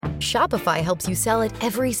Shopify helps you sell at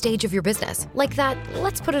every stage of your business. Like that,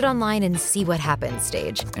 let's put it online and see what happens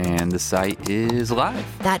stage. And the site is live.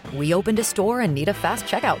 That we opened a store and need a fast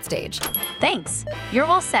checkout stage. Thanks. You're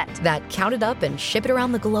all set. That count it up and ship it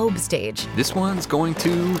around the globe stage. This one's going to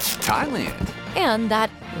Thailand. And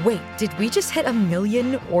that, wait, did we just hit 1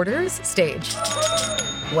 million orders stage?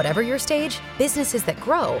 Whatever your stage, businesses that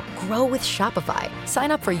grow with Shopify.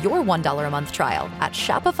 Sign up for your $1 a month trial at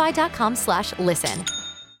shopify.com/listen.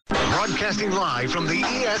 Broadcasting live from the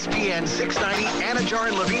ESPN 690 Anajar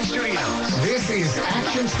and Levine Studios. This is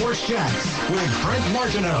Action Sports Jacks with Brent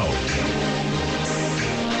Martineau.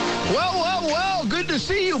 Well, good to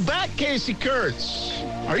see you back, Casey Kurtz.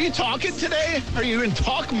 Are you talking today? Are you in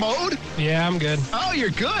talk mode? Yeah, I'm good. Oh, you're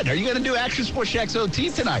good. Are you going to do Action Sports Jacks OT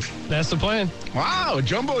tonight? That's the plan. Wow,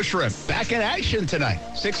 Jumbo Shrimp back in action tonight.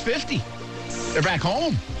 6:50. They're back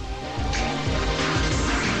home.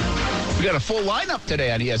 We got a full lineup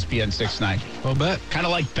today on ESPN 690. I'll bet. Kind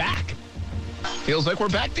of like back. Feels like we're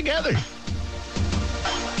back together.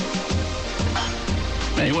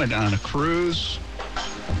 Man, he went on a cruise.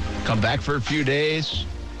 Come back for a few days.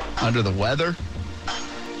 Under the weather.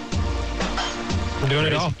 I'm doing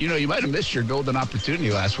it all. You know, you might have missed your golden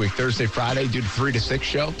opportunity last week. Thursday, Friday, do the 3 to 6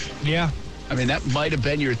 show. Yeah. I mean, that might have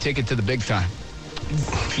been your ticket to the big time.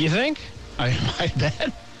 You think? I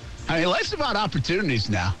bet. I mean, life's about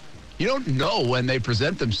opportunities now. You don't know when they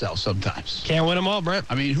present themselves sometimes. Can't win them all, Brent.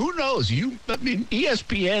 I mean, who knows?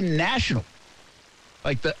 ESPN National.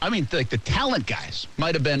 Like the talent guys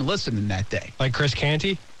might have been listening that day. Like Chris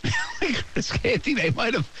Canty? Chris Canty, they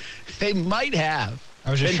might have. I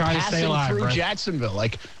was just trying to stay alive, through Brent. Jacksonville,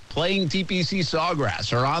 like playing TPC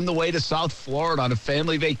Sawgrass or on the way to South Florida on a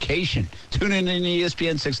family vacation. Tuning in to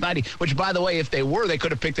ESPN 690, which, by the way, if they were, they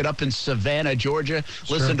could have picked it up in Savannah, Georgia,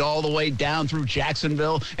 listened all the way down through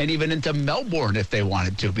Jacksonville and even into Melbourne if they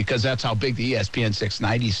wanted to, because that's how big the ESPN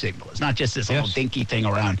 690 signal is. Not just this little dinky thing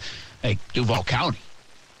around like Duval County.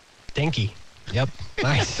 Dinky. Yep.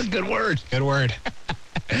 Nice. That's a good word. Good word.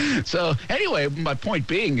 So, anyway, my point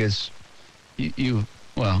being is you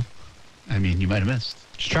might have missed.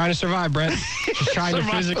 Just trying to survive, Brent. Just trying to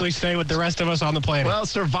physically stay with the rest of us on the planet. Well,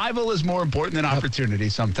 survival is more important than opportunity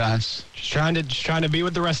sometimes. Just trying to be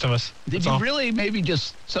with the rest of us. Did you really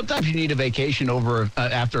sometimes you need a vacation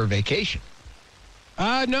after a vacation?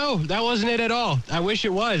 No, that wasn't it at all. I wish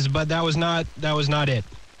it was, but that was not it.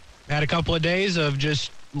 Had a couple of days of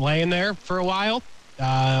just laying there for a while.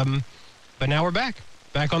 But now we're back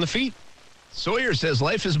on the feet. Sawyer says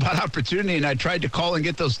life is about opportunity, and I tried to call and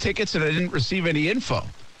get those tickets, and I didn't receive any info.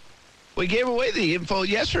 We gave away the info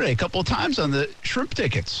yesterday a couple of times on the shrimp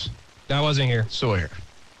tickets. That wasn't here. Sawyer.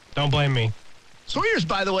 Don't blame me. Sawyer's,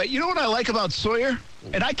 by the way, you know what I like about Sawyer?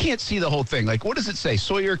 And I can't see the whole thing. Like, what does it say?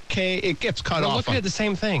 Sawyer K, it gets cut off. We're looking at the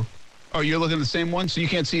same thing. Oh, you're looking at the same one? So you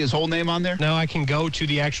can't see his whole name on there? No, I can go to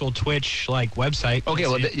the actual Twitch, website. Okay,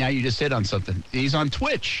 well, now you just hit on something. He's on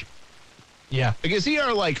Twitch. Yeah. Is he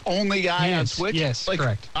our, only guy on Twitch? Yes,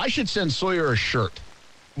 correct. I should send Sawyer a shirt.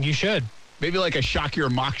 You should. Maybe like a Shock Your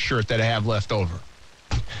Mock shirt that I have left over.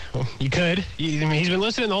 You could. He's been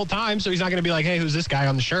listening the whole time, so he's not going to be like, hey, who's this guy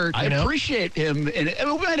on the shirt? I appreciate him. And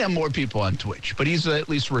we might have more people on Twitch, but he's at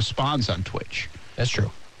least responds on Twitch. That's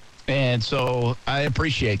true. And so I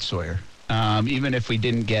appreciate Sawyer, even if we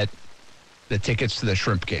didn't get the tickets to the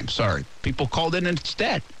shrimp game. Sorry. People called in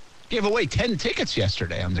instead. Gave away 10 tickets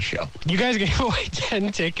yesterday on the show. You guys gave away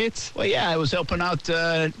 10 tickets? Well, yeah, I was helping out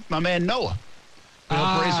my man Noah.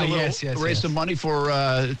 Raise some money for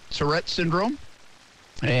Tourette syndrome.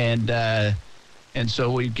 And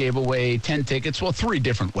so we gave away 10 tickets. Well, 3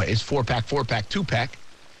 different ways, 4-pack, 2-pack.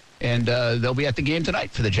 And they'll be at the game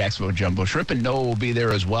tonight for the Jacksonville Jumbo Shrimp, and Noah will be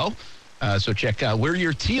there as well. So check out, wear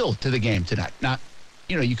your teal to the game tonight. Not,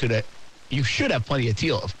 you should have plenty of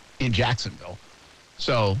teal in Jacksonville.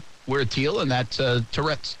 So wear teal, and that's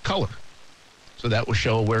Tourette's color. So that will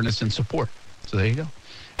show awareness and support. So there you go.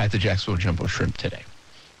 At the Jacksonville Jumbo Shrimp today.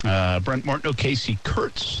 Brent Martineau, Casey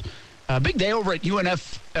Kurtz. Big day over at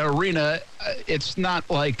UNF Arena. It's not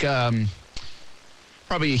like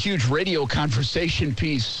probably a huge radio conversation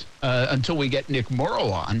piece until we get Nick Morrow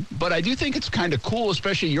on. But I do think it's kind of cool,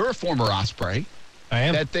 especially you're a former Osprey. I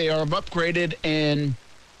am. That they are upgraded and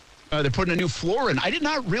they're putting a new floor in. I did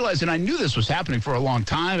not realize, and I knew this was happening for a long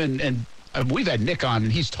time, and we've had Nick on,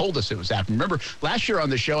 and he's told us it was happening. Remember, last year on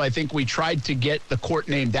the show, I think we tried to get the court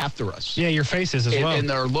named after us. Yeah, your faces as well. And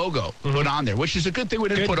their logo put on there, which is a good thing we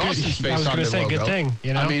didn't put Austin's face on their logo. Good thing,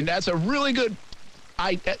 I mean, that's a really good...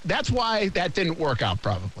 that's why that didn't work out,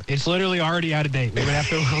 probably. It's literally already out of date.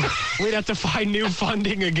 We'd have to find new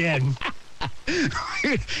funding again.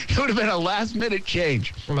 It would have been a last-minute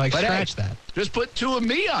change. I'm like, But scratch hey, that. Just put 2 of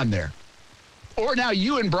me on there. Or now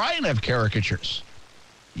you and Brian have caricatures.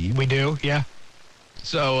 We do, yeah.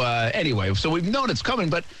 So anyway, so we've known it's coming,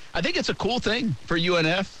 but I think it's a cool thing for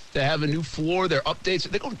UNF to have a new floor. Their updates,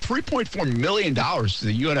 they're going $3.4 million to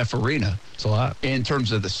the UNF Arena. It's a lot. In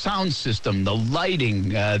terms of the sound system, the lighting,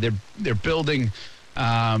 they're building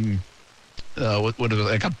what is it,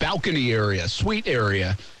 like a balcony area, suite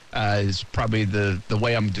area. Is probably the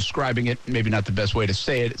way I'm describing it. Maybe not the best way to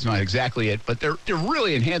say it. It's not exactly it, but they're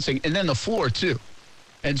really enhancing, and then the floor too.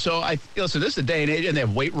 And so listen, this is the day and age, and they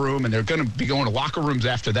have weight room, and they're going to be going to locker rooms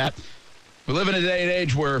after that. We live in a day and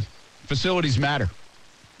age where facilities matter.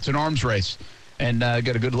 It's an arms race, and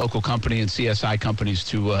got a good local company and CSI companies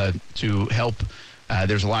to help.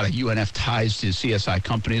 There's a lot of UNF ties to CSI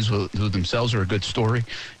companies who themselves are a good story.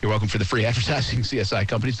 You're welcome for the free advertising, CSI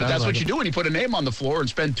companies. But that's what you do when you put a name on the floor and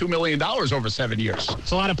spend $2 million over 7 years.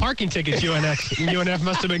 It's a lot of parking tickets UNF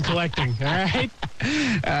must have been collecting, all right?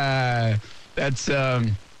 That's I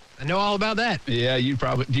know all about that. Yeah, you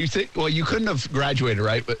probably. Do you think? Well, you couldn't have graduated,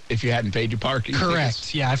 right? But if you hadn't paid your parking Correct.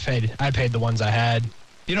 tickets. Yeah, I paid the ones I had.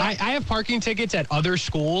 You know, I have parking tickets at other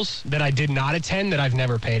schools that I did not attend that I've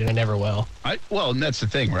never paid and I never will. Well, and that's the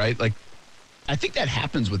thing, right? Like, I think that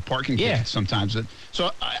happens with parking tickets sometimes.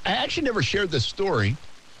 So I actually never shared this story.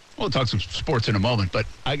 We'll talk some sports in a moment, but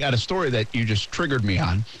I got a story that you just triggered me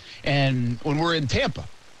on. And when we're in Tampa.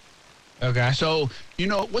 Okay. So,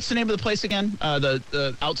 what's the name of the place again?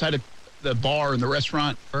 The outside of the bar and the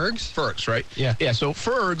restaurant? Ferg's? Ferg's, right? Yeah. Yeah, so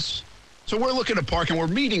Ferg's. So we're looking to park, and we're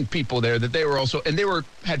meeting people there that they were also, and they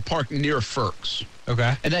had parked near Ferg's.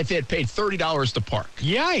 Okay. And they had paid $30 to park.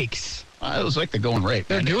 Yikes. It was like the going rate.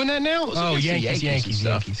 They're doing that now? Oh, Yankees.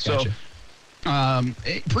 Gotcha. So,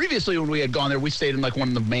 previously when we had gone there, we stayed in like one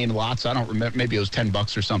of the main lots. I don't remember. Maybe it was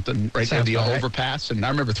 $10 or something right there, the overpass. And I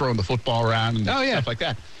remember throwing the football around and stuff like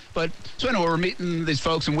that. But so anyway, we're meeting these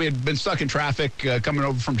folks, and we had been stuck in traffic coming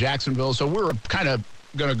over from Jacksonville. So we were kind of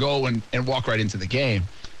going to go and walk right into the game.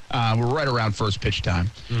 We're right around first pitch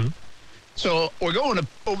time. Mm-hmm. So we're going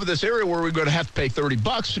over this area where we're going to have to pay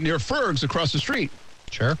 $30 near Ferg's across the street.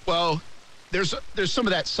 Sure. Well, there's some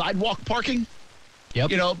of that sidewalk parking.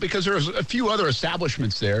 Yep. Because there's a few other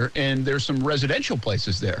establishments there, and there's some residential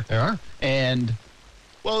places there. There are. And,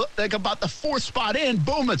 well, like about the 4th spot in,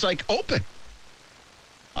 boom, it's like open.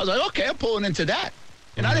 I was like, okay, I'm pulling into that.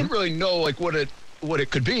 And I didn't really know like what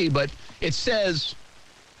it could be, but it says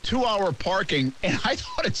 2-hour parking, and I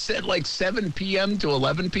thought it said like 7 p.m. to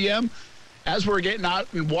 11 p.m. As we're getting out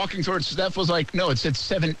and walking towards Steph was like, no, it said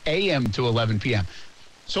 7 a.m. to 11 p.m.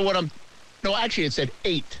 So actually it said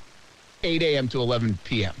 8 a.m. to 11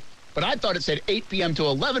 p.m. But I thought it said 8 p.m. to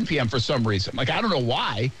 11 p.m. for some reason. Like, I don't know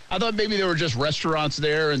why. I thought maybe there were just restaurants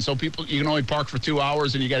there, and so you can only park for 2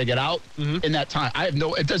 hours and you got to get out in that time.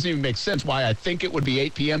 It doesn't even make sense why I think it would be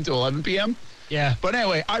 8 p.m. to 11 p.m. Yeah. But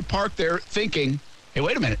anyway, I parked there thinking, hey,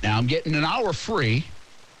 wait a minute now. I'm getting an hour free.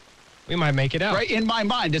 We might make it out. Right? In my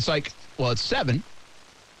mind, it's like, well, it's 7.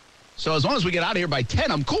 So as long as we get out of here by 10,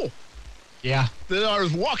 I'm cool. Yeah. Then I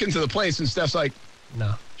was walking to the place, and Steph's like,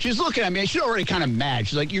 no. She's looking at me, and she's already kind of mad.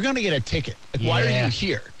 She's like, you're going to get a ticket. Like, why are you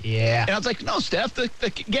here? Yeah. And I was like, no, Steph,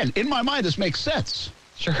 again, in my mind, this makes sense.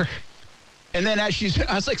 Sure. And then I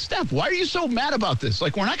was like, Steph, why are you so mad about this?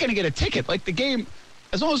 Like, we're not going to get a ticket. Like, the game,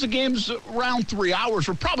 as long as the game's around 3 hours,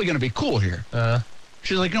 we're probably going to be cool here.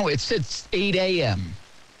 She's like, no, it said 8 a.m.,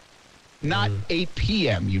 not 8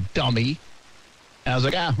 p.m., you dummy. And I was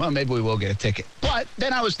like, well, maybe we will get a ticket. But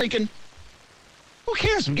then I was thinking, who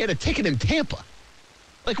cares? I'm getting a ticket in Tampa.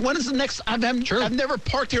 Like, when is the next? I've never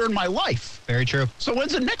parked here in my life. Very true. So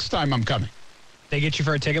when's the next time I'm coming? They get you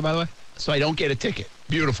for a ticket, by the way? So I don't get a ticket.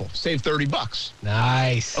 Beautiful. Save $30.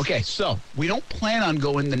 Nice. Okay, so we don't plan on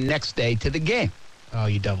going the next day to the game. Oh,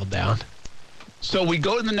 you doubled down. So we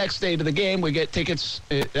go the next day to the game. We get tickets.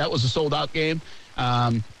 That was a sold-out game.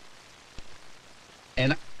 And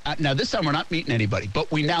now this time we're not meeting anybody,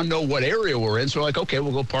 but we now know what area we're in. So we're like, okay,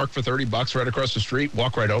 we'll go park for $30 right across the street,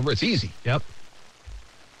 walk right over. It's easy. Yep.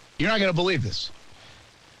 You're not going to believe this.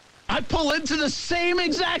 I pull into the same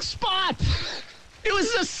exact spot. It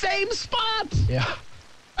was the same spot. Yeah.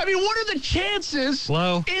 I mean, what are the chances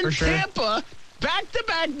in Tampa,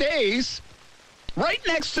 back-to-back days, right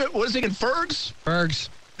next to, what is it, in Ferg's?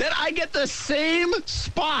 Ferg's. That I get the same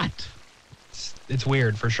spot. It's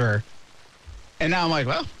weird, for sure. And now I'm like,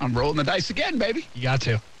 well, I'm rolling the dice again, baby. You got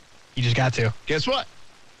to. You just got to. Guess what?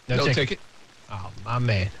 No ticket. Oh, my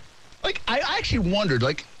man. Like, I actually wondered,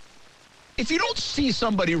 like, if you don't see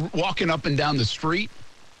somebody walking up and down the street,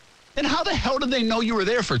 then how the hell did they know you were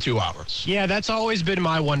there for 2 hours? Yeah, that's always been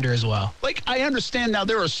my wonder as well. Like, I understand now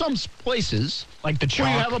there are some places like the where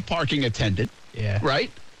you chalk. have a parking attendant, right?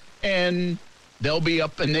 And they'll be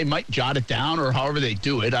up and they might jot it down or however they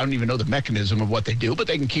do it. I don't even know the mechanism of what they do, but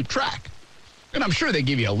they can keep track. And I'm sure they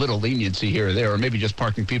give you a little leniency here or there, or maybe just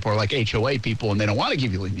parking people are like HOA people and they don't want to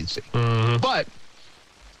give you leniency. Mm-hmm. But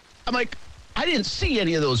I'm like, I didn't see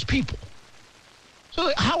any of those people.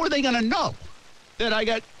 So how are they going to know that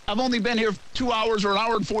I've only been here 2 hours or an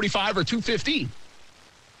hour and 45 or 2:15?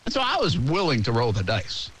 And so I was willing to roll the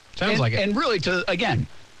dice. Sounds like it. And really, again,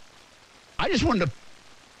 I just wanted to,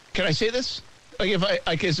 can I say this?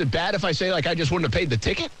 Like, is it bad if I say, like, I just wouldn't have paid the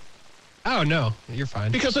ticket? Oh, no. You're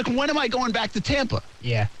fine. Because, like, when am I going back to Tampa?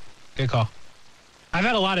 Yeah. Good call. I've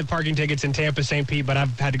had a lot of parking tickets in Tampa, St. Pete, but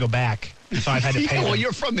I've had to go back. So I've had to pay Well, them.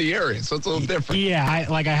 you're from the area, so it's a little different. Yeah,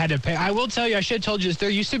 I had to pay. I will tell you, I should have told you this. There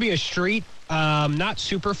used to be a street not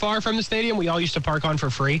super far from the stadium we all used to park on for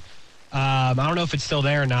free. I don't know if it's still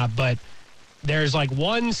there or not, but there's like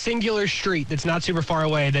one singular street that's not super far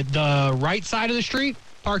away that the right side of the street,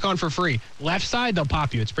 park on for free. Left side, they'll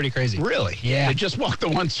pop you. It's pretty crazy. Really? Yeah. They just walked the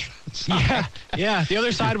one side. Yeah. The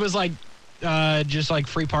other side was like just like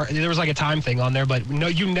free park. There was like a time thing on there, but no,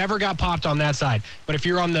 you never got popped on that side. But if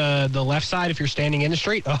you're on the left side, if you're standing in the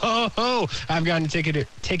street, I've gotten a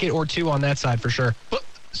ticket or two on that side for sure. But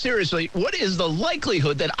seriously, what is the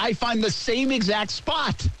likelihood that I find the same exact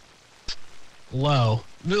spot? Low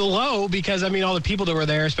because, I mean, all the people that were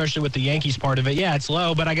there, especially with the Yankees part of it, yeah, it's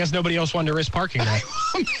low, but I guess nobody else wanted to risk parking there.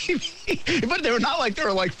 Maybe. But they were not like there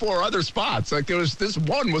were like 4 other spots. Like this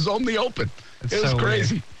one was only open. It's it was so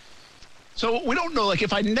crazy. weird. So we don't know, like,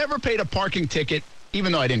 if I never paid a parking ticket,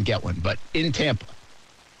 even though I didn't get one, but in Tampa,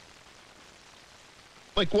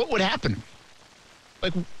 like, what would happen?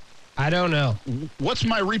 Like, I don't know. What's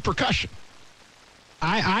my repercussion?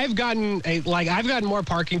 I've gotten more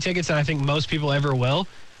parking tickets than I think most people ever will.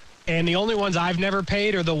 And the only ones I've never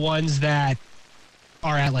paid are the ones that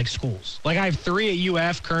are at like schools. Like I have 3 at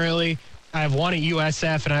UF currently. I have 1 at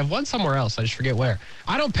USF and I have 1 somewhere else. I just forget where.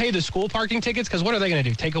 I don't pay the school parking tickets because what are they going to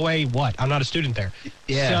do? Take away what? I'm not a student there.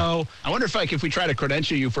 Yeah. So I wonder if we try to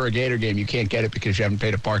credential you for a Gator game, you can't get it because you haven't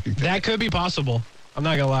paid a parking ticket. That could be possible. I'm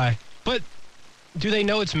not going to lie. But do they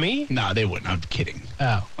know it's me? No, they wouldn't. I'm kidding.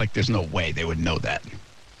 Oh. Like, there's no way they would know that.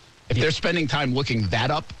 If they're spending time looking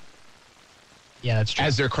that up. Yeah, that's true.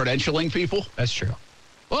 As they're credentialing people. That's true.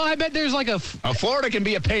 Well, I bet there's like Florida can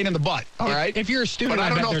be a pain in the butt, all right? If you're a student, but I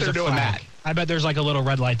don't know if they're doing that. I bet there's like a little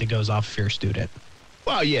red light that goes off if you're a student.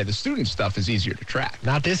 Well, yeah, the student stuff is easier to track.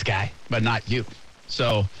 Not this guy. But not you.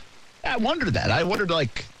 So I wondered that. I wondered,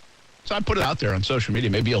 like, so I put it out there on social media.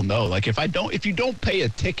 Maybe you'll know. Like, if you don't pay a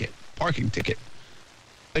ticket, parking ticket,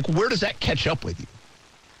 like, where does that catch up with you?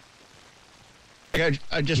 Like,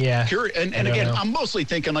 I just curious. And again, know. I'm mostly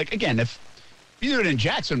thinking, like, again, if you do it in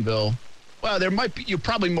Jacksonville, well, you're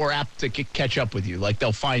probably more apt to catch up with you. Like,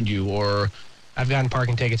 they'll find you, or I've gotten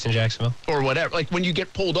parking tickets in Jacksonville. Or whatever. Like, when you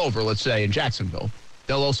get pulled over, let's say, in Jacksonville,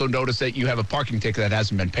 they'll also notice that you have a parking ticket that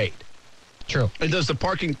hasn't been paid. True. And does the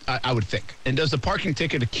parking, I would think, and does the parking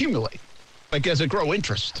ticket accumulate? Like, does it grow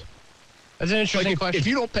interest? That's an interesting question. If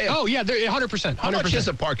you don't pay 100%. How much is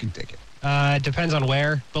a parking ticket? It depends on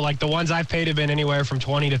where, but like the ones I've paid have been anywhere from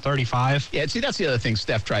 20 to 35. Yeah, see, that's the other thing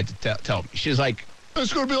Steph tried to tell me. She's like,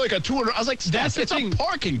 it's going to be like a $200. I was like, Steph, it's a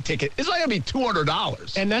parking ticket. It's not going to be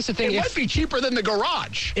 $200. And that's the thing. It might be cheaper than the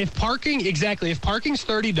garage. If parking's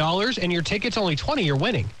 $30 and your ticket's only $20, you're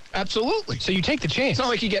winning. Absolutely. So you take the chance. It's not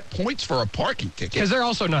like you get points for a parking ticket. Because they're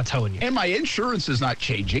also not towing you. And my insurance is not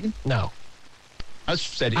changing. No. I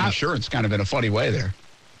said insurance kind of in a funny way there.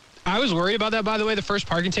 I was worried about that, by the way. The first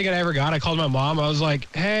parking ticket I ever got, I called my mom. I was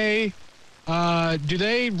like, hey, do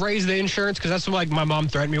they raise the insurance? Because that's what like my mom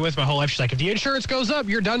threatened me with my whole life. She's like, if the insurance goes up,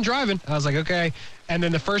 you're done driving. I was like, okay. And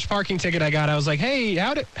then the first parking ticket I got, I was like, hey,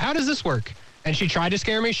 how does this work? And she tried to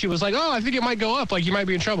scare me. She was like, oh, I think it might go up. Like, you might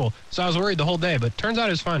be in trouble. So I was worried the whole day, but turns out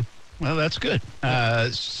it was fun. Well, that's good.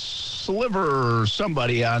 Sliver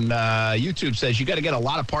somebody on YouTube says you got to get a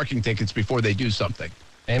lot of parking tickets before they do something.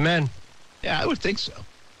 Amen. Yeah, I would think so.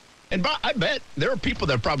 And I bet there are people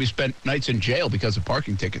that probably spent nights in jail because of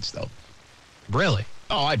parking tickets, though. Really?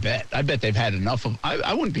 Oh, I bet. I bet they've had enough of.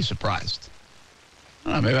 I wouldn't be surprised.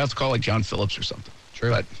 I don't know, maybe I have to call like John Phillips or something.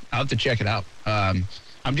 True. But I'll have to check it out.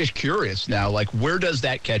 I'm just curious now, like, where does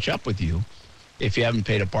that catch up with you if you haven't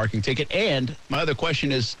paid a parking ticket? And my other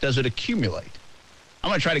question is, does it accumulate? I'm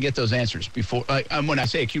going to try to get those answers before. When I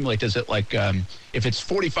say accumulate, does it like if it's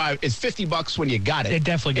 $50 when you got it? It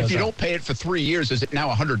definitely goes up. If you don't pay it for 3 years, is it now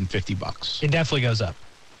 $150? It definitely goes up.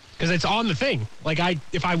 because it's on the thing. Like,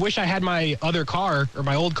 if I wish I had my other car or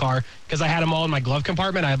my old car, because I had them all in my glove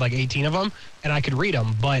compartment. I had like 18 of them, and I could read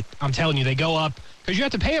them. But I'm telling you, they go up because you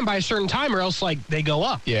have to pay them by a certain time, or else like they go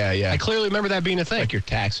up. Yeah. I clearly remember that being a thing. Like your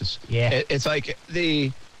taxes. Yeah. It's like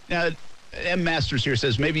M. Masters here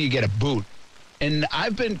says maybe you get a boot. And I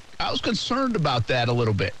was concerned about that a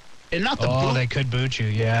little bit. And not the boot. Oh, they could boot you,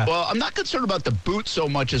 yeah. Well, I'm not concerned about the boot so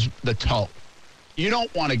much as the toe. You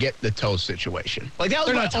don't want to get the toe situation. Like, that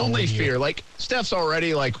was my only fear. Like, Steph's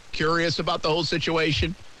already, like, curious about the whole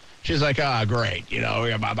situation. She's like, great,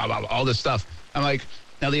 blah, blah, blah, all this stuff. I'm like,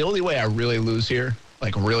 now the only way I really lose here,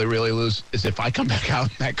 like really, really lose, is if I come back out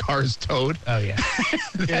and that car is towed. Oh, yeah.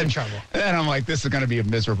 You're in trouble. Then I'm like, this is going to be a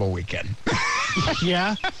miserable weekend.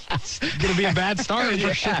 Yeah. It's going to be a bad start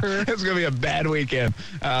for sure. It's going to be a bad weekend.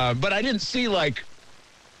 But I didn't see, like,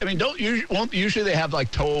 won't usually they have,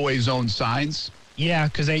 like, tow-away zone signs? Yeah,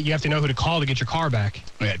 because you have to know who to call to get your car back.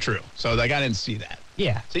 Yeah, true. So, like, I didn't see that.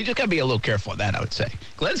 Yeah. So you just got to be a little careful on that, I would say.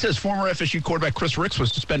 Glenn says former FSU quarterback Chris Ricks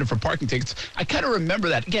was suspended for parking tickets. I kind of remember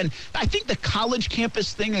that. Again, I think the college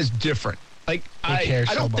campus thing is different. Like, I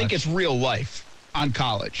don't think it's real life on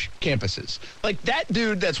college campuses. Like, that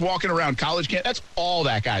dude that's walking around college campus, that's all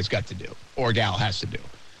that guy's got to do or gal has to do.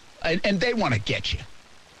 And they want to get you.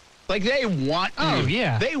 Like, they want you. Oh,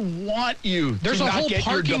 yeah. They want you There's to a not whole get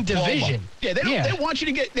your parking diploma. division. Yeah, they don't want you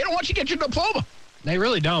to get your diploma. They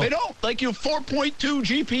really don't. They don't. Like, your 4.2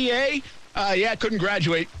 GPA, couldn't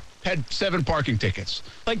graduate, had 7 parking tickets.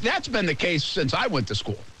 Like, that's been the case since I went to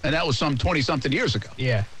school. And that was some 20-something years ago.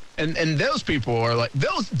 Yeah. And those people are like,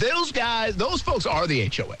 those guys, those folks are the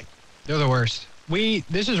HOA. They're the worst.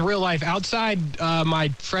 This is real life. Outside my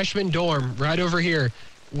freshman dorm, right over here,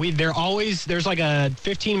 there's like a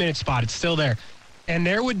 15-minute spot. It's still there. And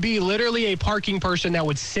there would be literally a parking person that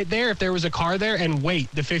would sit there if there was a car there and wait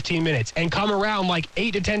the 15 minutes and come around like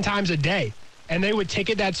 8 to 10 times a day. And they would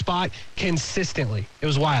ticket that spot consistently. It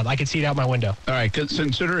was wild. I could see it out my window. All right,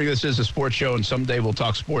 considering this is a sports show and someday we'll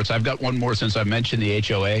talk sports, I've got one more since I mentioned the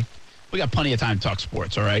HOA. We got plenty of time to talk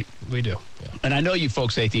sports, all right? We do. Yeah. And I know you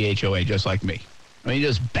folks hate the HOA just like me. I mean,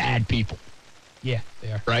 you're just bad people. Yeah,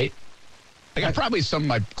 they are. Right? Like, probably some of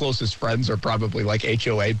my closest friends are probably like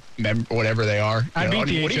HOA whatever they are. I beat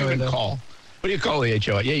the HOA, what do you even call? What do you call the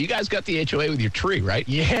HOA? Yeah, you guys got the HOA with your tree, right?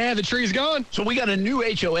 Yeah, the tree's gone. So we got a new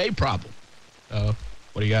HOA problem. Oh,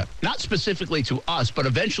 what do you got? Not specifically to us, but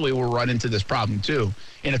eventually we'll run into this problem too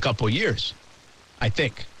in a couple of years, I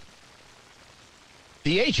think.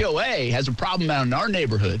 The HOA has a problem out in our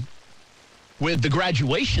neighborhood with the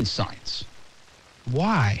graduation signs.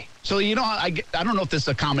 Why? So, I don't know if this is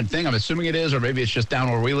a common thing. I'm assuming it is, or maybe it's just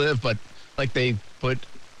down where we live, but like they put,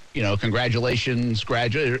 congratulations,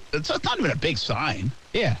 graduate. It's not even a big sign.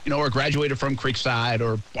 Yeah. Or graduated from Creekside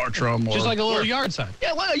or Bartram. Just like a little yard sign.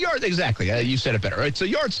 Yeah, well, a yard, exactly. You said it better. Right? It's a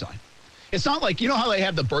yard sign. It's not like, how they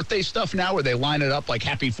have the birthday stuff now where they line it up like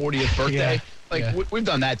happy 40th birthday? We've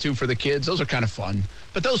done that too for the kids. Those are kind of fun.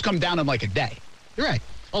 But those come down in like a day. You're right.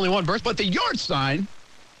 Only one birthday. But the yard sign,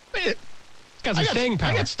 it's got some staying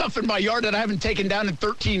power. I got stuff in my yard that I haven't taken down in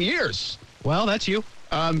 13 years. Well, that's you.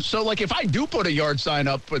 So, like, if I do put a yard sign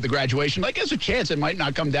up for the graduation, like, there's a chance it might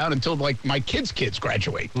not come down until, like, my kids'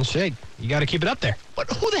 graduate. Well, shit, you got to keep it up there.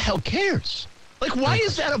 But who the hell cares? Like, why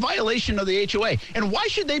is that a violation of the HOA? And why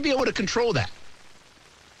should they be able to control that?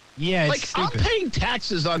 Yeah, it's like, stupid. I'm paying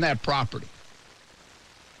taxes on that property.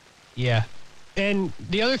 Yeah. And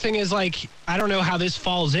the other thing is, like, I don't know how this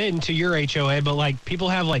falls into your HOA, but, like, people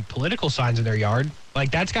have, like, political signs in their yard. Like,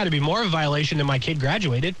 that's got to be more of a violation than my kid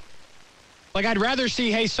graduated. Like, I'd rather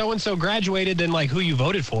see, hey, so-and-so graduated than, like, who you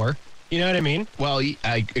voted for. You know what I mean? Well,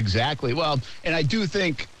 exactly. Well, and I do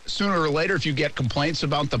think sooner or later, if you get complaints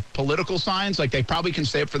about the political signs, like, they probably can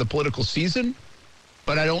stay up for the political season,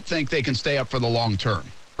 but I don't think they can stay up for the long term.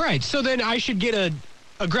 Right. So then I should get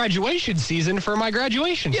a graduation season for my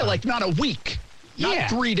graduation. Yeah, sign. like not a week. Not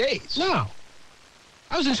 3 days. No.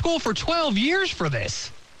 I was in school for 12 years for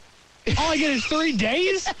this. All I get is 3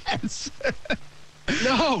 days? Yes.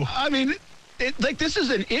 No. I mean, this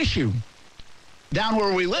is an issue down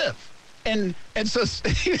where we live. And so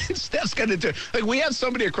Steph's going to do, like, we have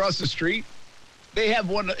somebody across the street. They have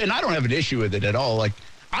one, and I don't have an issue with it at all. Like,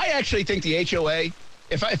 I actually think the HOA,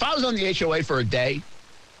 if I was on the HOA for a day,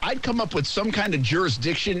 I'd come up with some kind of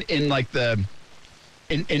jurisdiction in, like,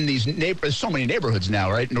 in these neighborhoods. So many neighborhoods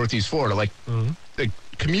now, right? Northeast Florida, like the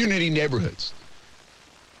community neighborhoods.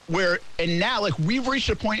 And now, like, we've reached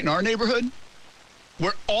a point in our neighborhood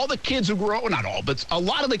where all the kids who grow up, well, not all, but a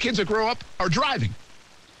lot of the kids that grow up are driving.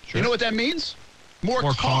 Sure. You know what that means? More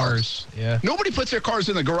cars. Yeah. Nobody puts their cars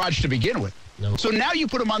in the garage to begin with. No. So now you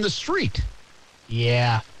put them on the street.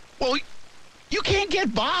 Yeah. Well, you can't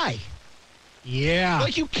get by. Yeah.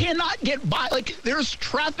 Like, you cannot get by. Like, there's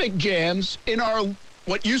traffic jams in our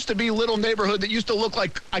what used to be little neighborhood that used to look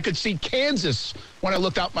like I could see Kansas when I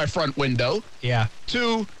looked out my front window. Yeah.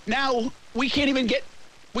 To now we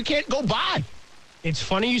can't go by. It's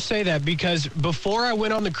funny you say that because before I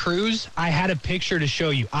went on the cruise, I had a picture to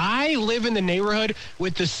show you. I live in the neighborhood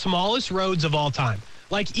with the smallest roads of all time.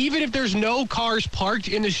 Like, even if there's no cars parked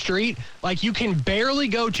in the street, like, you can barely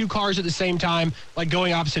go 2 cars at the same time, like,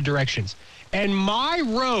 going opposite directions. And my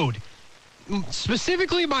road,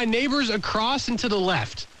 specifically my neighbors across and to the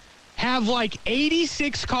left, have like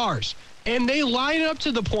 86 cars. And they line up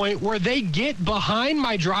to the point where they get behind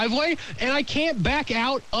my driveway, and I can't back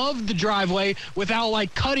out of the driveway without,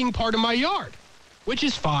 like, cutting part of my yard, which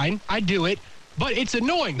is fine. I do it, but it's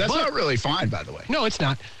annoying. That's not really fine, by the way. No, it's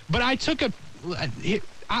not. But I took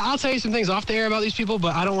I'll tell you some things off the air about these people,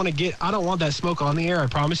 but I don't want that smoke on the air, I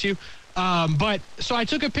promise you. But so I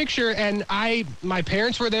took a picture, and my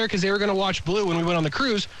parents were there because they were going to watch Blue when we went on the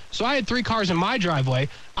cruise. So I had 3 cars in my driveway.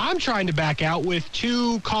 I'm trying to back out with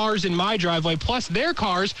 2 cars in my driveway plus their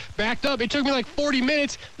cars backed up. It took me like 40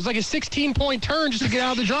 minutes. It was like a 16-point turn just to get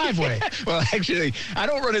out of the driveway. Well, actually, I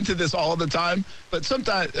don't run into this all the time, but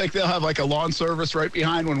sometimes like they'll have like a lawn service right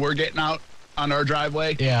behind when we're getting out on our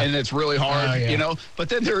driveway, and it's really hard, you know. But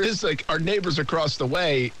then there is like our neighbors across the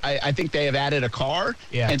way. I think they have added a car,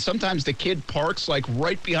 and sometimes the kid parks like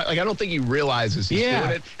right behind. Like I don't think he realizes he's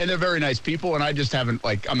doing it. And they're very nice people, and I just haven't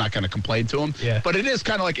I'm not going to complain to them. Yeah. But it is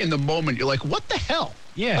kind of like in the moment you're like, what the hell?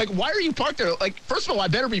 Yeah. Like why are you parked there? Like first of all, I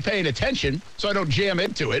better be paying attention so I don't jam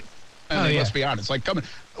into it. And let's be honest, like coming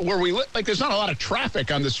where we live, like there's not a lot of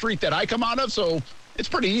traffic on the street that I come out of, so. It's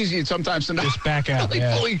pretty easy sometimes to not just back out,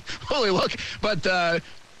 fully look. But the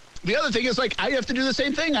other thing is, like, I have to do the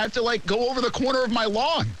same thing. I have to, like, go over the corner of my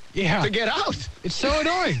lawn to get out. It's so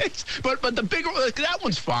annoying. But the bigger, like, that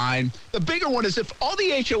one's fine. The bigger one is if all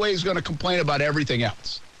the HOA is going to complain about everything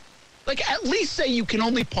else. Like, at least say you can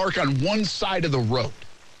only park on one side of the road.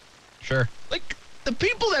 Sure. Like, the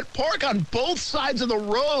people that park on both sides of the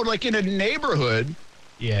road, like in a neighborhood,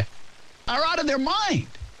 are out of their mind.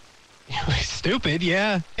 Stupid,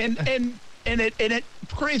 yeah. And it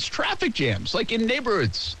creates traffic jams, like in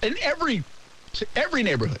neighborhoods, in every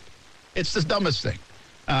neighborhood. It's the dumbest thing.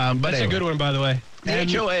 But that's anyway. A good one, by the way. The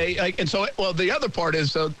HOA, like, and so, well, the other part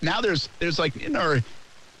is, so now there's like in our,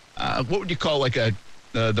 what would you call like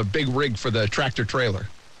the big rig for the tractor trailer?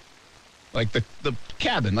 Like the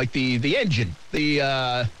cabin, like the engine,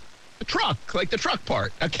 the truck, like the truck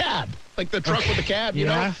part, a cab, like the truck with the cab, you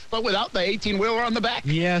know, but without the 18-wheeler on the back.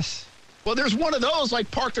 Yes. Well, there's one of those,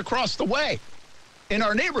 like, parked across the way in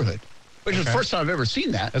our neighborhood, which is the first time I've ever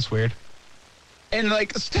seen that. That's weird. And,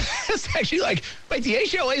 like, it's actually like the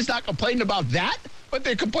HOA is not complaining about that, but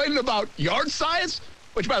they're complaining about yard size,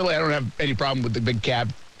 which, by the way, I don't have any problem with the big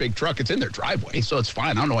cab, big truck. It's in their driveway, so it's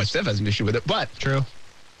fine. I don't know why Steph has an issue with it, but. True.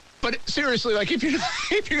 But seriously, like, if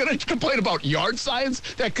you're going to complain about yard signs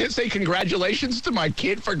that could say congratulations to my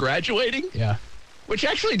kid for graduating. Yeah. Which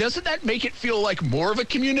actually, doesn't that make it feel like more of a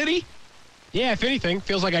community? Yeah, if anything,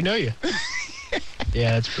 feels like I know you.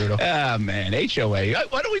 Yeah, that's brutal. Ah, man, HOA.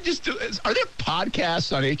 Why don't we just do – are there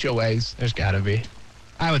podcasts on HOAs? There's got to be.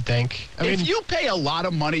 I would think. If you pay a lot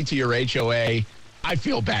of money to your HOA, I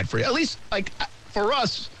feel bad for you. At least, like, for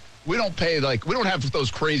us, we don't pay, like – we don't have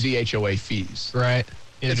those crazy HOA fees. Right.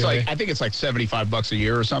 It's like – I think it's like $75 a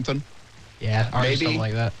year or something. Yeah, maybe. Something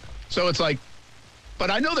like that. So it's like –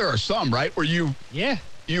 but I know there are some, right, where you –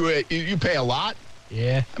 you pay a lot.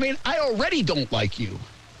 Yeah. I mean, I already don't like you.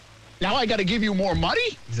 Now I got to give you more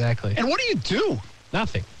money? Exactly. And what do you do?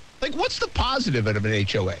 Nothing. Like, what's the positive out of an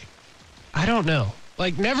HOA? I don't know.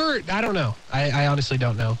 Like, I don't know. I honestly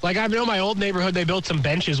don't know. Like, I know my old neighborhood, they built some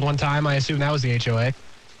benches one time. I assume that was the HOA.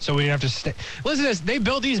 So we didn't have to stay. Listen to this. They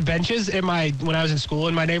built these benches when I was in school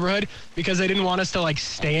in my neighborhood because they didn't want us to, like,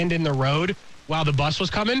 stand in the road while the bus was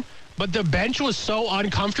coming. But the bench was so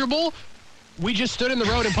uncomfortable, we just stood in the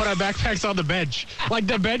road and put our backpacks on the bench. Like,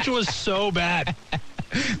 the bench was so bad.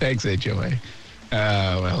 Thanks, HOA.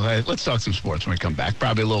 Well, let's talk some sports when we come back.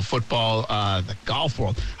 Probably a little football, the golf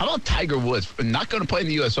world. How about Tiger Woods? Not going to play in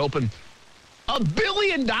the U.S. Open. $1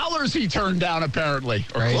 billion he turned down, apparently,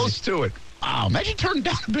 or crazy. Close to it. Wow, imagine turning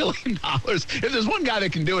down $1 billion. If there's one guy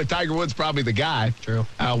that can do it, Tiger Woods probably the guy. True.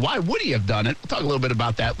 Why would he have done it? We'll talk a little bit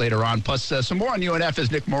about that later on. Plus, some more on UNF as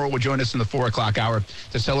Nick Morrow will join us in the 4 o'clock hour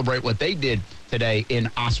to celebrate what they did today in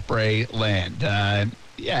Osprey Land.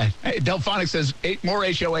 Hey, Delphonic says more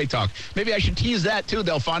HOA talk. Maybe I should tease that too,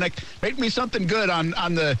 Delphonic. Make me something good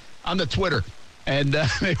on the Twitter. And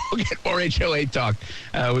maybe we'll get more HOA talk.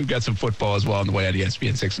 We've got some football as well on the way on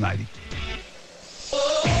ESPN 690.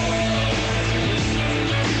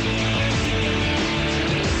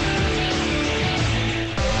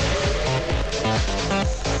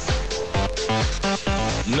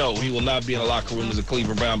 No, he will not be in the locker room as a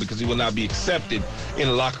Cleveland Brown because he will not be accepted in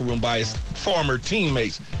the locker room by his former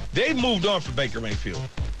teammates. They've moved on from Baker Mayfield.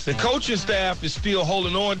 The coaching staff is still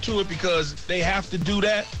holding on to it because they have to do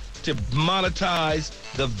that to monetize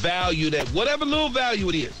the value that, whatever little value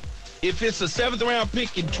it is. If it's a 7th round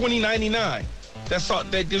pick in 2099, that's all,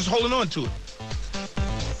 they're just holding on to it.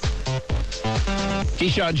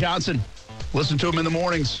 Keyshawn Johnson, listen to him in the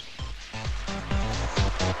mornings.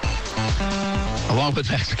 Along with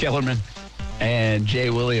Max Kellerman and Jay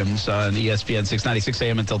Williams on ESPN 690, 6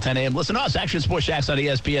 a.m. until 10 a.m. Listen to us, Action Sports Shacks on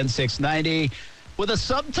ESPN 690, with a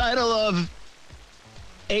subtitle of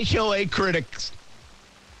HOA Critics.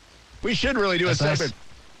 We should really do a segment.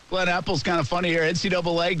 Glenn Apple's kind of funny here.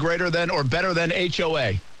 NCAA greater than or better than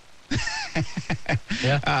HOA.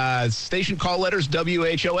 Yeah. Station call letters,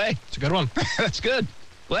 WHOA. It's a good one. That's good.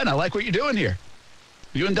 Glenn, I like what you're doing here.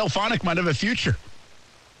 You and Delphonic might have a future.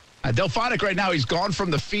 Delphonic right now, he's gone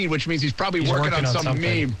from the feed, which means he's probably working on some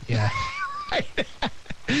meme. Yeah.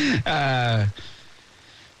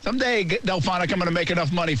 Someday, Delphonic, I'm going to make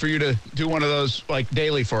enough money for you to do one of those, like,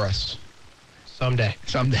 daily for us. Someday.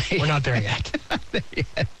 We're not there yet.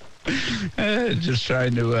 Just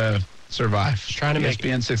trying to survive. Just trying to make it.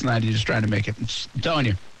 ESPN 690, just trying to make it. I'm telling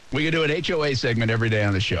you, we could do an HOA segment every day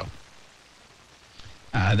on the show.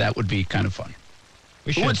 That would be kind of fun.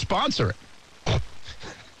 Who would sponsor it?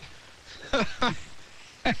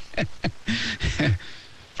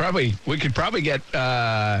 We could probably get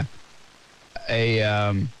a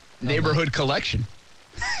neighborhood collection.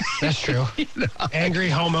 That's true. Angry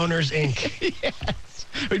Homeowners Inc. Yes,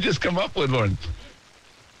 we just come up with one.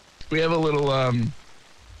 We have a little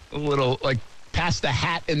like pass the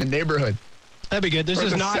hat in the neighborhood. That'd be good. This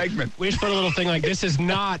is not segment. We just put a little thing like this is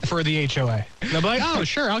not for the HOA. And they'll be like, oh,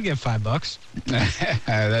 sure, I'll give $5.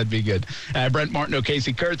 That'd be good. Brent Martineau,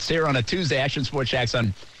 Casey Kurtz here on a Tuesday. Action Sports Shacks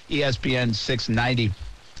on ESPN 690.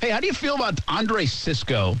 Hey, how do you feel about Andre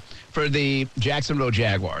Cisco for the Jacksonville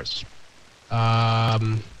Jaguars?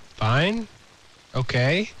 Fine.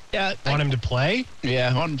 Okay. Yeah. Want him to play?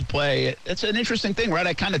 Yeah, I want him to play. It's an interesting thing, right?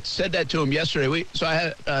 I kind of said that to him yesterday.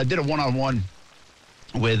 I did a one-on-one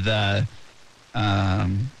with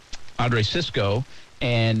Andre Cisco,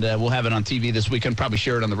 and we'll have it on TV this weekend, probably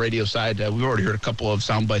share it on the radio side. We've already heard a couple of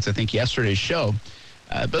sound bites, I think, yesterday's show.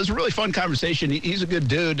 But it was a really fun conversation. He's a good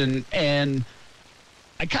dude, and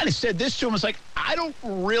I kind of said this to him. It's like, I don't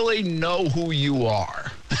really know who you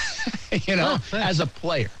are, as a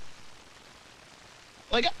player.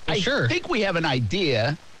 Like, I think we have an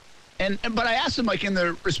idea, but I asked him, like, in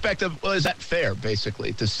the respect of, well, is that fair,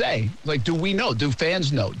 basically, to say? Like, do we know? Do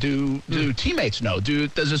fans know? Do teammates know?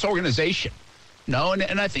 Does this organization know?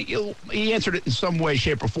 And I think he answered it in some way,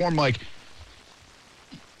 shape, or form, like,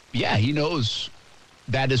 yeah, he knows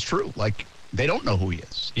that is true. Like, they don't know who he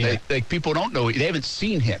is. Yeah. People don't know. They haven't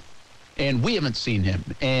seen him, and we haven't seen him.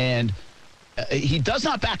 And he does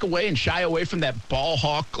not back away and shy away from that ball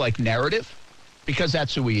hawk, like, narrative, because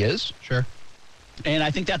that's who he is. Sure. And I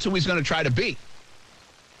think that's who he's going to try to be.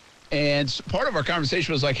 And part of our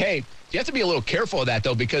conversation was like, hey, you have to be a little careful of that,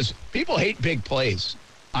 though, because people hate big plays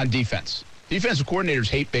on defense. Defensive coordinators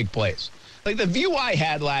hate big plays. Like, the view I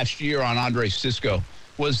had last year on Andre Cisco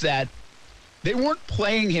was that they weren't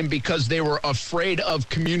playing him because they were afraid of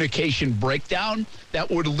communication breakdown that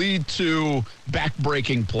would lead to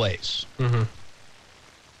back-breaking plays. Mm-hmm.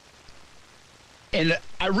 And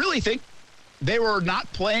I really think they were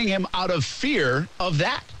not playing him out of fear of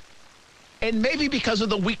that. And maybe because of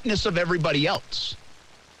the weakness of everybody else.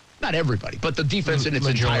 Not everybody, but the defense in its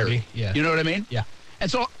entirety. Yeah. You know what I mean? Yeah.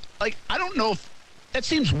 And so, like, I don't know if that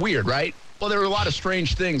seems weird, right? Well, there were a lot of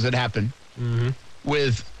strange things that happened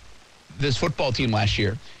with this football team last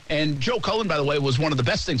year. And Joe Cullen, by the way, was one of the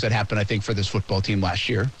best things that happened, I think, for this football team last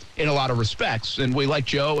year in a lot of respects. And we like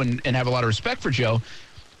Joe and have a lot of respect for Joe.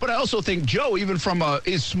 But I also think Joe, even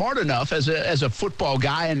is smart enough as a football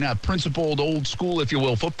guy and a principled, old school, if you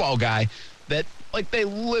will, football guy, that, like, they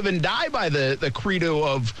live and die by the credo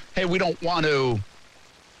of, hey, we don't want to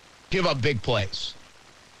give up big plays.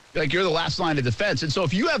 Like, you're the last line of defense. And so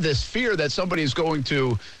if you have this fear that somebody is going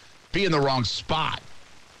to be in the wrong spot,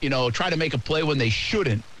 try to make a play when they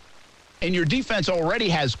shouldn't, and your defense already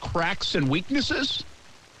has cracks and weaknesses,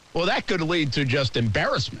 well, that could lead to just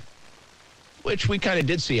embarrassment, which we kind of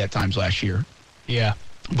did see at times last year. Yeah.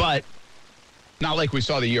 But Not like we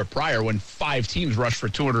saw the year prior when 5 teams rushed for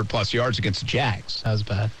 200-plus yards against the Jags. That was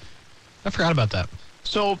bad. I forgot about that.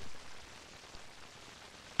 So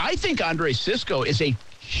I think Andre Cisco is a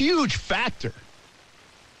huge factor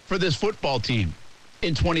for this football team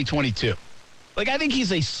in 2022. Like, I think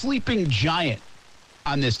he's a sleeping giant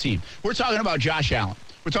on this team. We're talking about Josh Allen.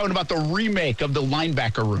 We're talking about the remake of the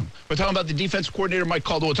linebacker room. We're talking about the defense coordinator, Mike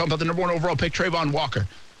Caldwell. We're talking about the number 1 overall pick, Trayvon Walker.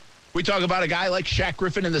 We talk about a guy like Shaq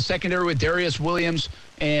Griffin in the secondary with Darius Williams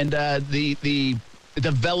and the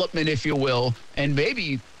development, if you will, and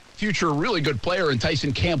maybe future really good player in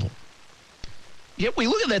Tyson Campbell. Yet we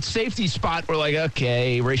look at that safety spot, we're like,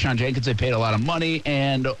 okay, Rayshawn Jenkins, they paid a lot of money,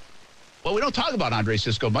 and, well, we don't talk about Andre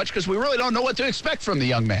Cisco much because we really don't know what to expect from the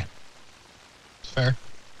young man. Fair.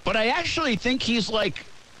 But I actually think he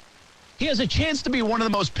has a chance to be one of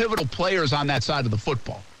the most pivotal players on that side of the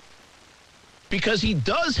football. Because he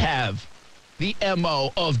does have the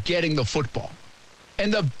MO of getting the football.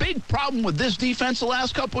 And the big problem with this defense the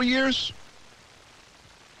last couple of years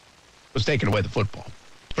was taking away the football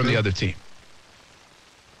from the other team.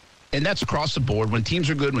 And that's across the board. When teams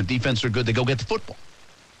are good, when defense are good, they go get the football.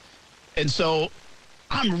 And so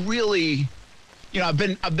I'm really, I've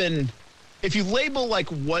been, if you label like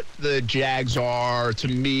what the Jags are to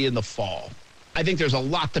me in the fall, I think there's a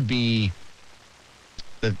lot to be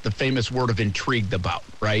the famous word of intrigued about,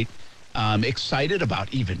 right? Excited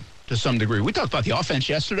about even to some degree. We talked about the offense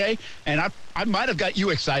yesterday, and I might have got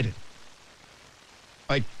you excited.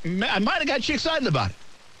 Like, I might have got you excited about it.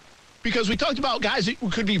 Because we talked about guys who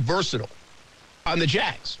could be versatile on the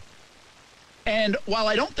Jags. And while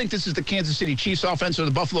I don't think this is the Kansas City Chiefs offense or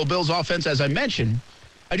the Buffalo Bills offense, as I mentioned,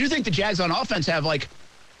 I do think the Jags on offense have like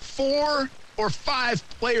 4 or 5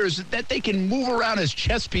 players that they can move around as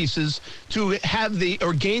chess pieces to have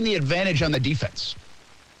gain the advantage on the defense.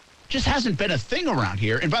 Just hasn't been a thing around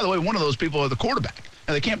here. And by the way, one of those people are the quarterback.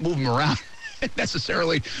 And they can't move him around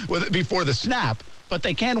necessarily before the snap, but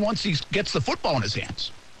they can once he gets the football in his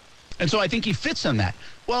hands. And so I think he fits on that.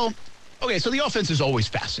 Well, okay, so the offense is always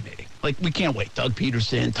fascinating. Like, we can't wait. Doug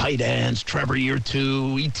Peterson, tight ends, Trevor year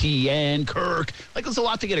 2, ETN, Kirk. Like, there's a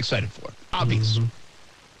lot to get excited for, obviously. Mm-hmm.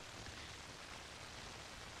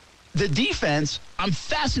 The defense, I'm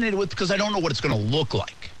fascinated with because I don't know what it's going to look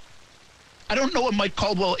like. I don't know what Mike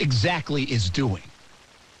Caldwell exactly is doing.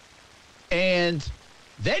 And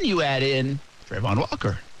then you add in Trayvon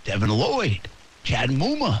Walker, Devin Lloyd, Chad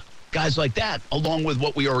Muma, guys like that, along with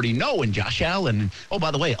what we already know in Josh Allen. And, oh, by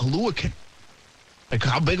the way, Oluwakin. Like,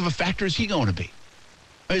 how big of a factor is he going to be?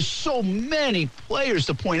 There's so many players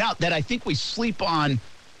to point out that I think we sleep on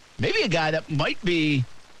maybe a guy that might be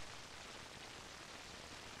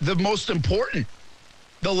the most important.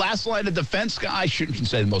 The last line of defense guy, I shouldn't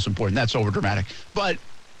say the most important. That's overdramatic. But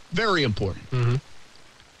very important. Mm-hmm.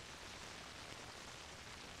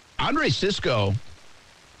 Andre Cisco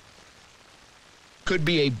could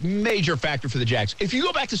be a major factor for the Jags. If you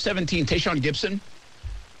go back to 17, Tayshaun Gibson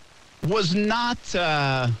was not,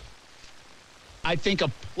 I think,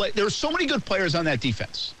 there were so many good players on that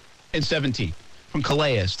defense in 17. From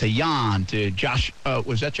Calais to Jan to Josh.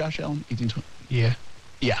 Was that Josh Allen? 18, yeah.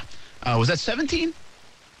 Yeah. Was that 17?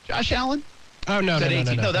 Josh Allen? Oh, no, no,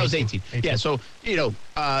 18? No, that was 18. Yeah, so,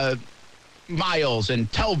 Miles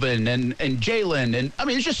and Telvin and Jalen. And, I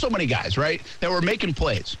mean, there's just so many guys, right, that were making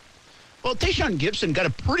plays. Well, Tayshaun Gibson got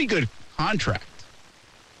a pretty good contract.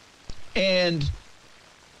 And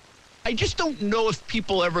I just don't know if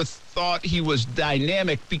people ever thought he was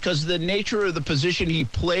dynamic because the nature of the position he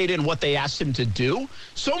played and what they asked him to do,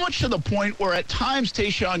 so much to the point where at times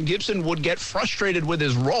Tayshaun Gibson would get frustrated with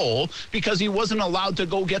his role because he wasn't allowed to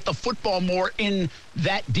go get the football more in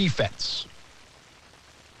that defense.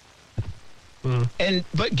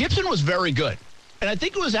 But Gibson was very good. And I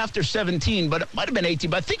think it was after 17, but it might have been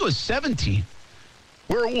 18, but I think it was 17,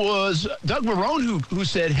 where it was Doug Marrone who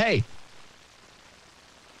said, hey,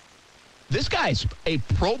 this guy's a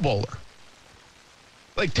Pro Bowler.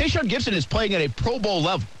 Like, Tayshaun Gibson is playing at a Pro Bowl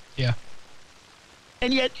level. Yeah.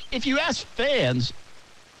 And yet, if you ask fans,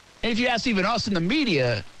 and if you ask even us in the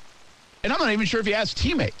media, and I'm not even sure if you ask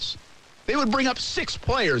teammates, they would bring up 6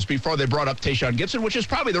 players before they brought up Tayshaun Gibson, which is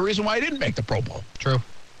probably the reason why he didn't make the Pro Bowl. True.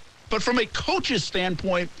 But from a coach's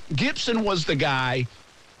standpoint, Gibson was the guy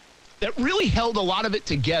that really held a lot of it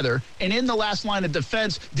together, and in the last line of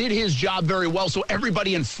defense did his job very well so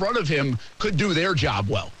everybody in front of him could do their job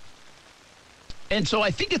well. And so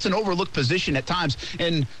I think it's an overlooked position at times.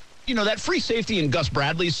 And, that free safety in Gus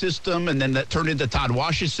Bradley's system, and then that turned into Todd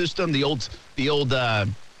Wash's system, the old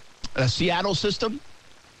Seattle system,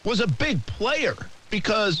 was a big player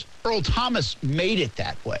because Earl Thomas made it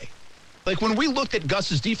that way. Like when we looked at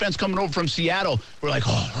Gus's defense coming over from Seattle, we're like,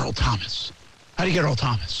 oh, Earl Thomas. How do you get Earl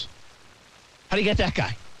Thomas? How do you get that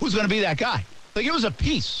guy? Who's going to be that guy? Like it was a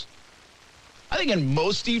piece. I think in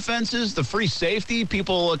most defenses, the free safety,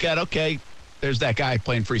 people look at, okay, there's that guy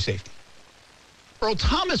playing free safety. Earl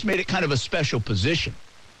Thomas made it kind of a special position.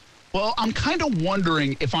 Well, I'm kind of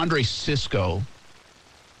wondering if Andre Cisco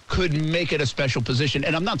could make it a special position.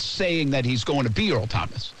 And I'm not saying that he's going to be Earl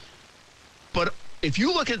Thomas. But if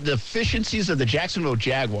you look at the efficiencies of the Jacksonville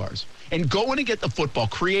Jaguars and going to get the football,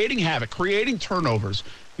 creating havoc, creating turnovers,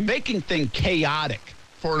 making things chaotic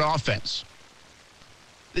for an offense,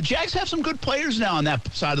 the Jags have some good players now on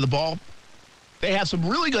that side of the ball. They have some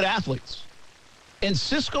really good athletes. And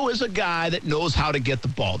Cisco is a guy that knows how to get the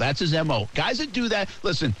ball. That's his MO. Guys that do that,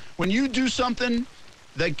 listen, when you do something,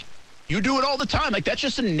 like you do it all the time. Like that's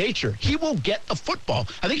just in nature. He will get the football.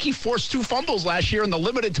 I think he forced 2 fumbles last year in the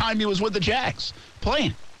limited time he was with the Jags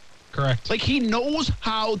playing. Correct. Like he knows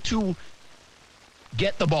how to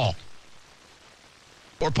get the ball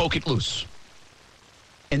or poke it loose.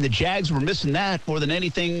 And the Jags were missing that more than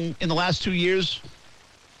anything in the last 2 years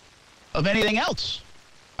of anything else.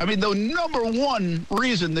 I mean, the number one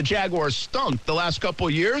reason the Jaguars stunk the last couple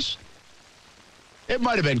of years, it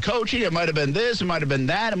might have been coaching, it might have been this, it might have been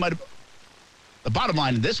that, the bottom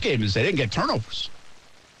line in this game is they didn't get turnovers.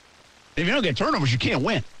 If you don't get turnovers, you can't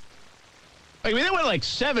win. Like, I mean, they went like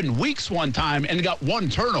 7 weeks one time and got 1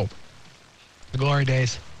 turnover. The glory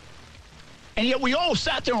days. And yet we all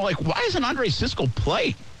sat there and were like, why isn't Andre Cisco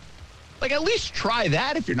play? Like, at least try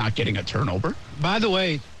that if you're not getting a turnover. By the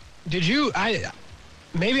way,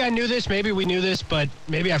 maybe I knew this, maybe we knew this, but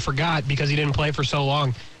maybe I forgot because he didn't play for so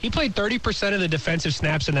long. He played 30% of the defensive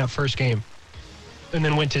snaps in that first game and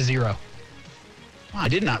then went to 0. I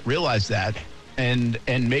did not realize that. And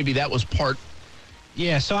maybe that was part.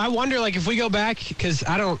 Yeah, so I wonder, like, if we go back, because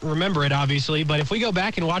I don't remember it, obviously, but if we go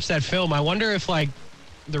back and watch that film, I wonder if, like,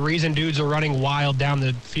 the reason dudes are running wild down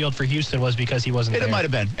the field for Houston was because he wasn't there. It might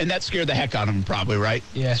have been. And that scared the heck out of him probably, right?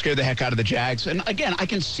 Yeah. Scared the heck out of the Jags. And, again, I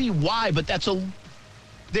can see why, but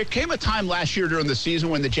there came a time last year during the season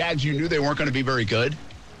when the Jags, you knew they weren't going to be very good.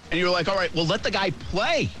 And you were like, all right, well, let the guy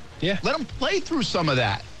play. Yeah. Let him play through some of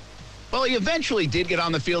that. Well, he eventually did get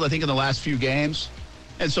on the field, I think, in the last few games.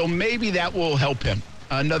 And so maybe that will help him.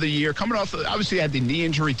 Another year. Coming off, obviously, he had the knee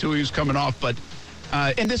injury, too. He was coming off. But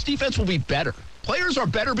and this defense will be better. Players are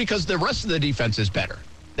better because the rest of the defense is better.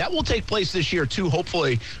 That will take place this year, too,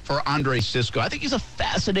 hopefully, for Andre Cisco. I think he's a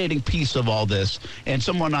fascinating piece of all this, and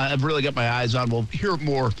someone I've really got my eyes on. We'll hear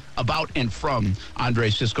more about and from Andre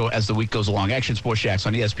Cisco as the week goes along. Action Sports Shacks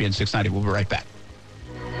on ESPN 690. We'll be right back.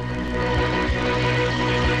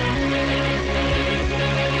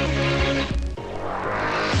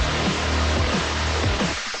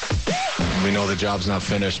 We know the job's not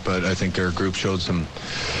finished, but I think our group showed some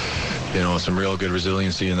real good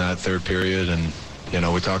resiliency in that third period. And,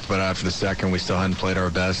 we talked about it after the second. We still hadn't played our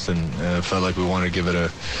best, and it felt like we wanted to give it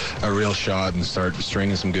a real shot and start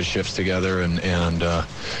stringing some good shifts together and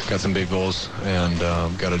got some big goals and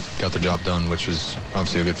got the job done, which was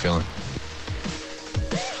obviously a good feeling.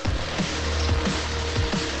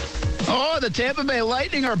 Oh, the Tampa Bay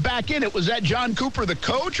Lightning are back in it. Was that John Cooper, the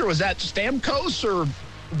coach, or was that Stamkos, or...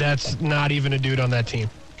 That's not even a dude on that team.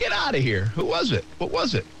 Get out of here. Who was it? What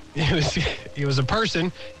was it? It was a person,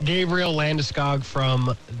 Gabriel Landeskog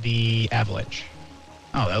from the Avalanche.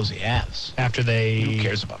 Oh, that was the Avs. After they... Who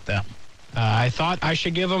cares about them? I thought I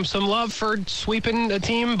should give them some love for sweeping a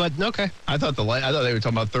team, but okay. I thought they were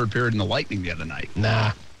talking about third period in the Lightning the other night.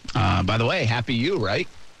 Nah. By the way, happy you, right?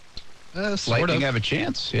 Lightning have a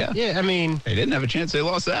chance, yeah. Yeah, I mean... They didn't have a chance. They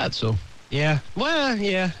lost that, so... Yeah. Well,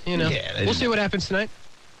 yeah, we'll see what happens tonight.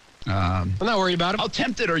 I'm not worried about him. How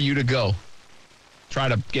tempted are you to go? Try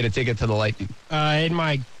to get a ticket to the Lightning. In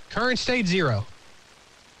my current state, 0.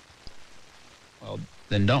 Well,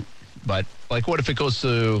 then don't. But, like, what if it goes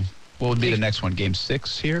to, what would be the next one, Game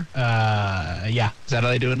 6 here? Yeah. Is that how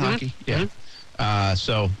they do it in hockey? Yeah. Mm-hmm.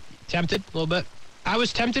 So. Tempted a little bit. I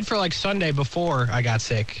was tempted for, like, Sunday before I got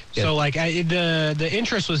sick. Yeah. So, like, the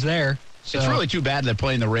interest was there. So. It's really too bad they're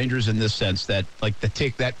playing the Rangers in this sense that, like,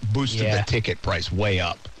 that boosted the ticket price way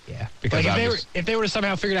up. Yeah. Because like if they were to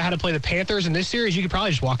somehow figured out how to play the Panthers in this series, you could probably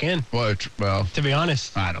just walk in. Well, to be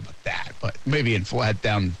honest. I don't know about that, but maybe in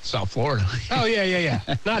down South Florida. Oh, yeah.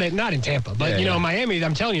 Not in Tampa. But, Miami,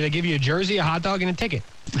 I'm telling you, they give you a jersey, a hot dog, and a ticket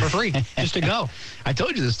for free just to go. I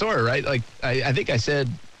told you the story, right? Like, I think I said,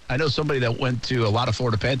 I know somebody that went to a lot of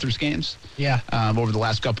Florida Panthers games. Yeah. Over the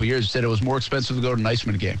last couple of years, said it was more expensive to go to an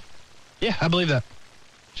Iceman game. Yeah, I believe that.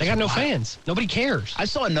 They got no fans. Nobody cares. I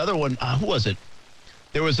saw another one. Who was it?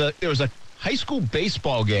 There was a high school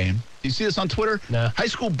baseball game. Do you see this on Twitter? No. High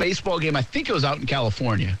school baseball game. I think it was out in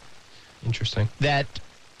California. Interesting. That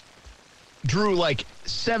drew like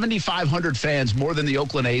 7,500 fans, more than the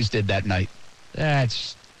Oakland A's did that night.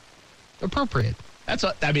 That's appropriate.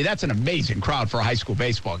 That's an amazing crowd for a high school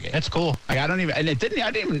baseball game. That's cool. Like, I don't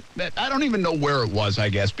even know where it was, I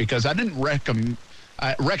guess, because I didn't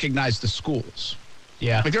recognize the schools.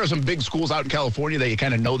 Yeah. Like, there are some big schools out in California that you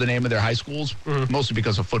kind of know the name of their high schools, mostly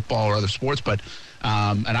because of football or other sports. But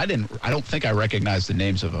and I don't think I recognized the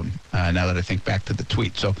names of them now that I think back to the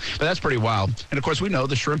tweet. So, but that's pretty wild. And of course, we know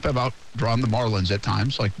the Shrimp have outdrawn the Marlins at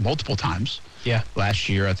times, like multiple times. Yeah. Last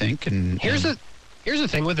year, I think. And here's the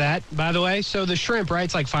thing with that, by the way. So the Shrimp, right?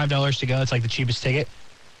 It's like $5 to go. It's like the cheapest ticket.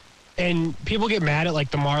 And people get mad at like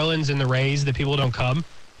the Marlins and the Rays that people don't come.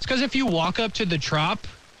 It's because if you walk up to the Trop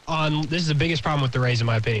this is the biggest problem with the Rays, in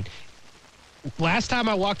my opinion. Last time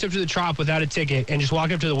I walked up to the Trop without a ticket and just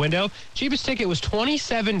walked up to the window, cheapest ticket was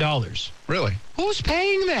 $27. Really? Who's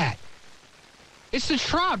paying that? It's the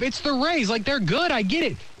Trop. It's the Rays. Like, they're good. I get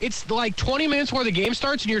it. It's like 20 minutes before the game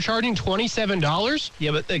starts and you're charging $27?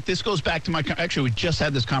 Yeah, but like, this goes back to actually, we just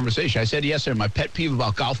had this conversation. I said yesterday, my pet peeve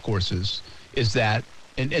about golf courses is that,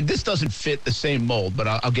 and this doesn't fit the same mold, but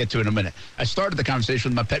I'll get to it in a minute. I started the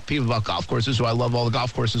conversation with my pet peeve about golf courses, so I love all the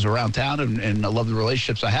golf courses around town, and I love the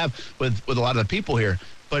relationships I have with a lot of the people here.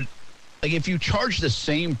 But like, if you charge the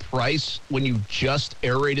same price when you just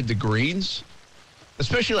aerated the greens,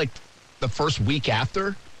 especially like the first week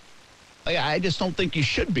after, like, I just don't think you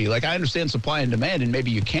should be. Like, I understand supply and demand, and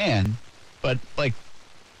maybe you can, but like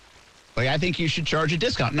I think you should charge a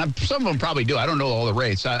discount. And some of them probably do. I don't know all the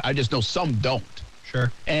rates. I just know some don't. Sure.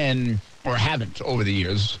 Or haven't over the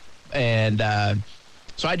years. And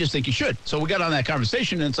so I just think you should. So we got on that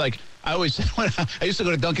conversation, and it's like, I always said, I used to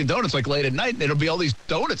go to Dunkin' Donuts like late at night, and there'll be all these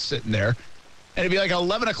donuts sitting there, and it'd be like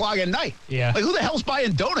 11 o'clock at night. Yeah. Like, who the hell's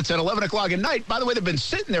buying donuts at 11 o'clock at night? By the way, they've been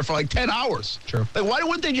sitting there for like 10 hours. True. Like, why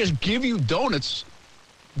wouldn't they just give you donuts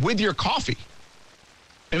with your coffee?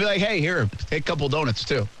 And be like, hey, here, take a couple donuts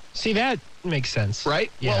too. See, that makes sense. Right?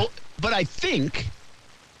 Yeah. Well, but I think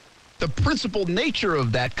the principal nature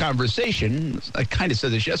of that conversation, I kind of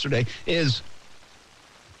said this yesterday, is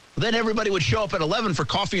then everybody would show up at 11 for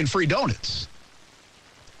coffee and free donuts.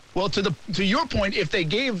 Well, to your point, if they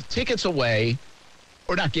gave tickets away,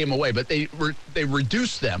 or not gave them away, but they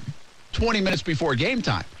reduced them 20 minutes before game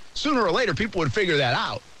time, sooner or later people would figure that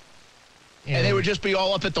out. And they would just be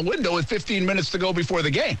all up at the window with 15 minutes to go before the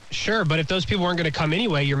game. Sure, but if those people weren't going to come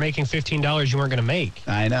anyway, you're making $15 you weren't going to make.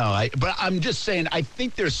 I know. But I'm just saying, I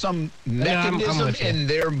think there's some mechanism in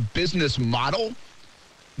their business model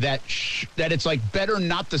that it's like better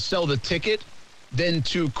not to sell the ticket than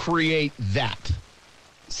to create that.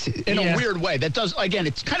 In a weird way. That does, again,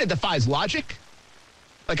 it kind of defies logic.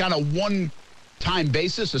 Like on a one-time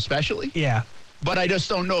basis especially. Yeah. But I just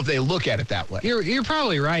don't know if they look at it that way. You're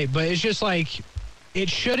probably right, but it's just like, it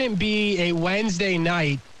shouldn't be a Wednesday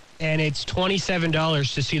night and it's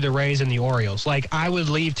 $27 to see the Rays and the Orioles. Like, I would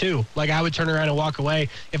leave too. Like, I would turn around and walk away.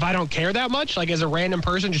 If I don't care that much, like as a random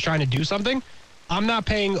person just trying to do something, I'm not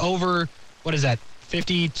paying over, what is that,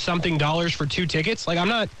 $50-something for 2 tickets? Like, I'm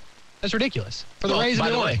not, that's ridiculous. For the Rays and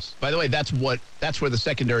the Orioles. By the way, that's where the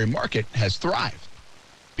secondary market has thrived,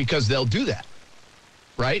 because they'll do that.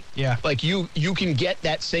 Right? Yeah. Like, you can get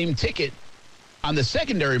that same ticket on the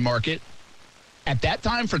secondary market at that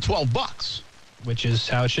time for $12. Which is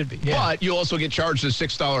how it should be. Yeah. But you also get charged a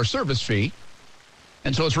 $6 service fee,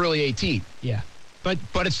 and so it's really $18. Yeah. But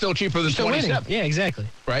it's still cheaper than $27. Yeah, exactly.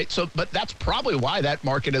 Right? So, but that's probably why that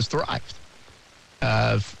market has thrived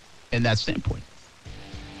in that standpoint.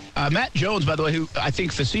 Matt Jones, by the way, who I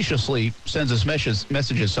think facetiously sends us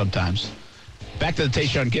messages sometimes. Back to the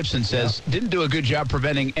Tayshaun Gibson says, didn't do a good job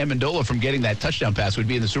preventing Amendola from getting that touchdown pass. We'd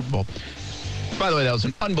be in the Super Bowl. By the way, that was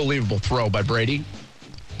an unbelievable throw by Brady.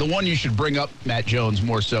 The one you should bring up, Matt Jones,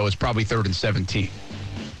 more so, is probably 3rd and 17.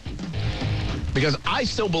 Because I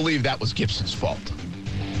still believe that was Gibson's fault.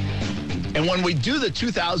 And when we do the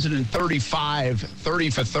 2035 30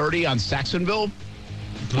 for 30 on Saxonville,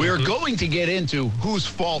 we're going to get into whose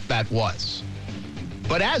fault that was.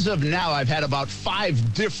 But as of now, I've had about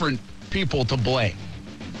 5 different people to blame,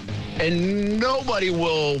 and nobody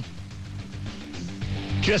will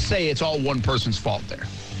just say it's all one person's fault there.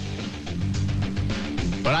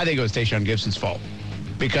 But I think it was Tayshaun Gibson's fault,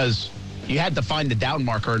 because you had to find the down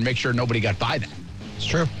marker and make sure nobody got by that. It's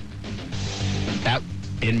true. That,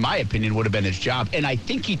 in my opinion, would have been his job, and I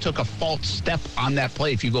think he took a false step on that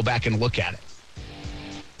play if you go back and look at it.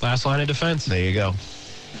 Last line of defense. There you go.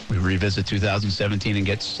 We revisit 2017 and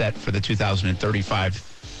get set for the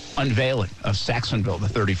 2035 unveiling of Saxonville, the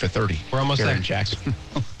 30 for 30. We're almost here there. in Jacksonville.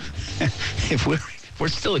 If we're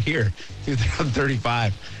still here,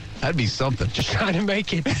 2035, that'd be something. Just trying to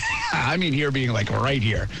make it. I mean, here being like right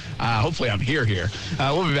here. Hopefully I'm here.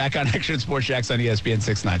 We'll be back on Action Sports Jacks on ESPN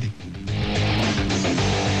 690.